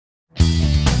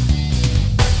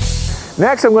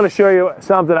Next, I'm going to show you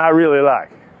something I really like.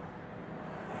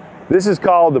 This is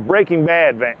called the Breaking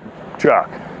Bad truck.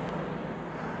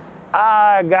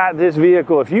 I got this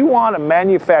vehicle. If you want to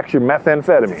manufacture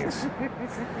methamphetamines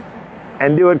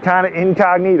and do it kind of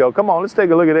incognito, come on, let's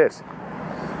take a look at this.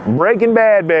 Breaking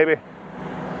Bad, baby.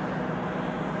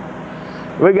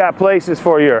 We got places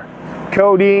for your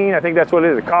codeine, I think that's what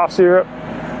it is, the cough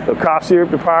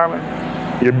syrup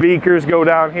department. Your beakers go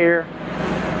down here,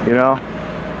 you know.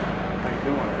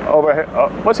 Over here. Oh,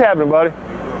 what's happening, buddy?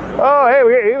 Oh, hey,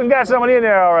 we even got somebody in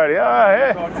there already.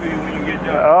 Hey. Talk to you when you get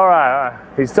done. All right.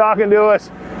 He's talking to us.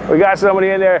 We got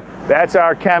somebody in there. That's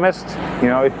our chemist. You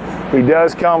know, he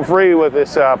does come free with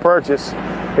this purchase.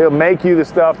 He'll make you the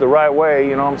stuff the right way,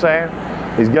 you know what I'm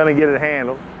saying? He's gonna get it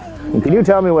handled. And can you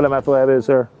tell me what a meth lab is,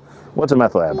 sir? What's a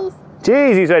meth lab?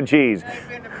 Cheese, he said cheese.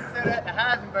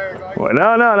 Well,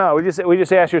 no. We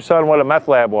just asked your son what a meth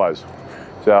lab was.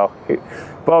 So,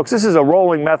 folks, this is a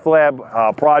rolling meth lab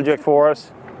project for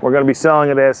us. We're gonna be selling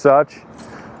it as such.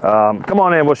 Come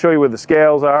on in, we'll show you where the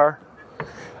scales are.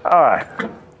 All right.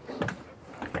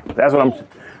 That's what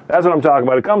I'm talking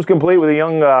about. It comes complete with a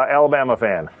young Alabama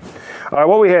fan. All right,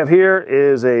 what we have here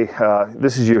is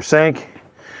this is your sink.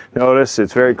 Notice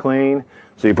it's very clean.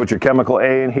 So you put your chemical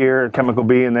A in here, chemical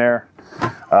B in there.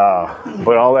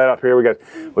 Put all that up here.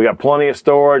 We got plenty of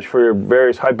storage for your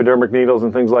various hypodermic needles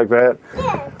and things like that.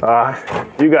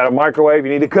 You got a microwave.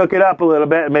 You need to cook it up a little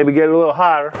bit and maybe get it a little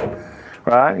hotter.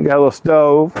 Right? You got a little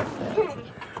stove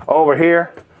over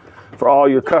here for all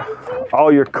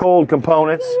your cold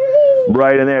components.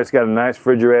 Right in there, it's got a nice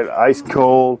refrigerator, ice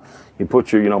cold. You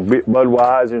put your,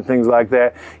 Budweiser and things like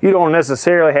that. You don't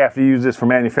necessarily have to use this for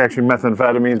manufacturing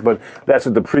methamphetamines, but that's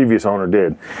what the previous owner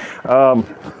did.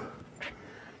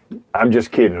 I'm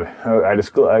just kidding. I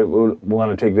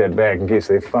want to take that back in case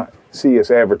they see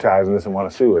us advertising this and want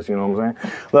to sue us, you know what I'm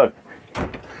saying? Look,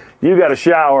 you got a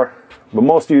shower, but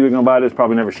most of you that are going to buy this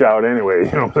probably never showered anyway,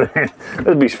 you know what I'm saying?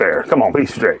 Let's be fair. Come on, be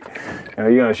straight.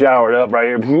 You're going to shower it up right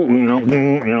here,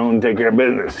 and take care of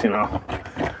business,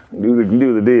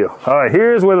 Do the deal. All right,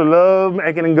 here's where the love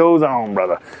making goes on,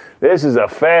 brother. This is a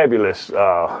fabulous,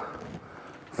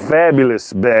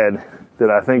 fabulous bed that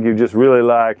I think you just really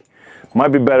like. Might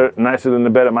be nicer than the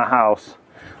bed at my house.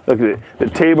 Look at it. The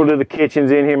table to the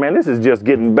kitchen's in here, man. This is just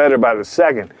getting better by the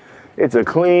second. It's a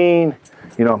clean,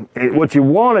 what you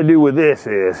want to do with this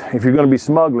is, if you're going to be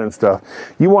smuggling stuff,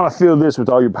 you want to fill this with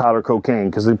all your powder cocaine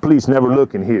because the police never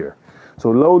look in here. So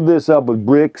load this up with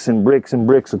bricks and bricks and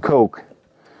bricks of coke.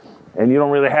 And you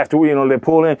don't really have to, they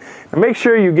pull in. And make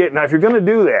sure you now if you're going to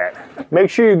do that, make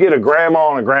sure you get a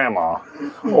grandma and a grandma.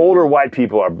 Older white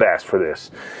people are best for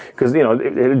this. Because,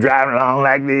 they're driving along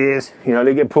like this,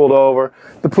 they get pulled over.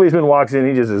 The policeman walks in,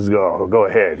 he just says, go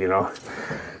ahead,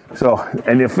 So,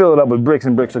 and you fill it up with bricks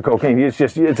and bricks of cocaine.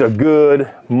 It's a good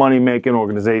money-making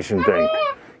organization thing,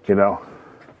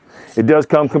 It does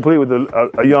come complete with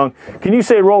a young, can you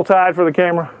say roll tide for the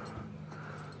camera?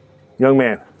 Young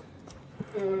man.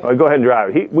 All right, go ahead and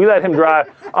drive. We let him drive.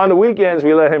 On the weekends,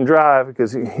 we let him drive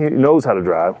because he knows how to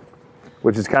drive,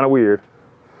 which is kind of weird.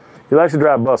 He likes to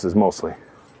drive buses mostly.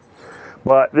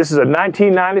 But this is a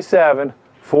 1997,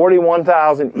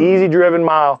 41,000, easy driven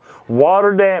mile,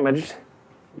 water damaged.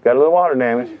 Got a little water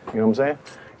damage, you know what I'm saying?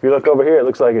 If you look over here, it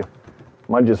looks like it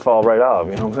might just fall right off,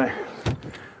 you know what I'm saying?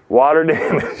 Water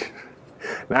damage.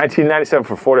 1997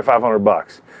 for 4,500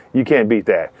 bucks. You can't beat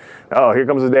that. Oh, here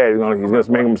comes his dad. He's gonna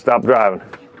make him stop driving.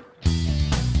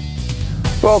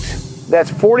 Folks, that's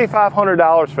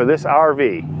 $4,500 for this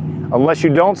RV. Unless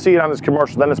you don't see it on this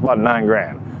commercial, then it's about $9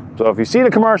 grand. So if you see the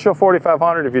commercial,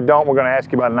 $4,500. If you don't, we're gonna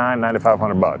ask you about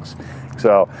 $9,500 bucks.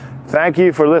 So thank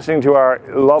you for listening to our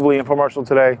lovely infomercial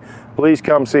today. Please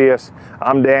come see us.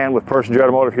 I'm Dan with Persinger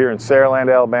Automotive here in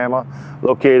Saraland, Alabama,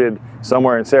 located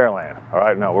somewhere in Saraland. All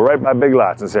right, no, we're right by Big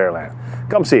Lots in Saraland.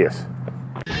 Come see us.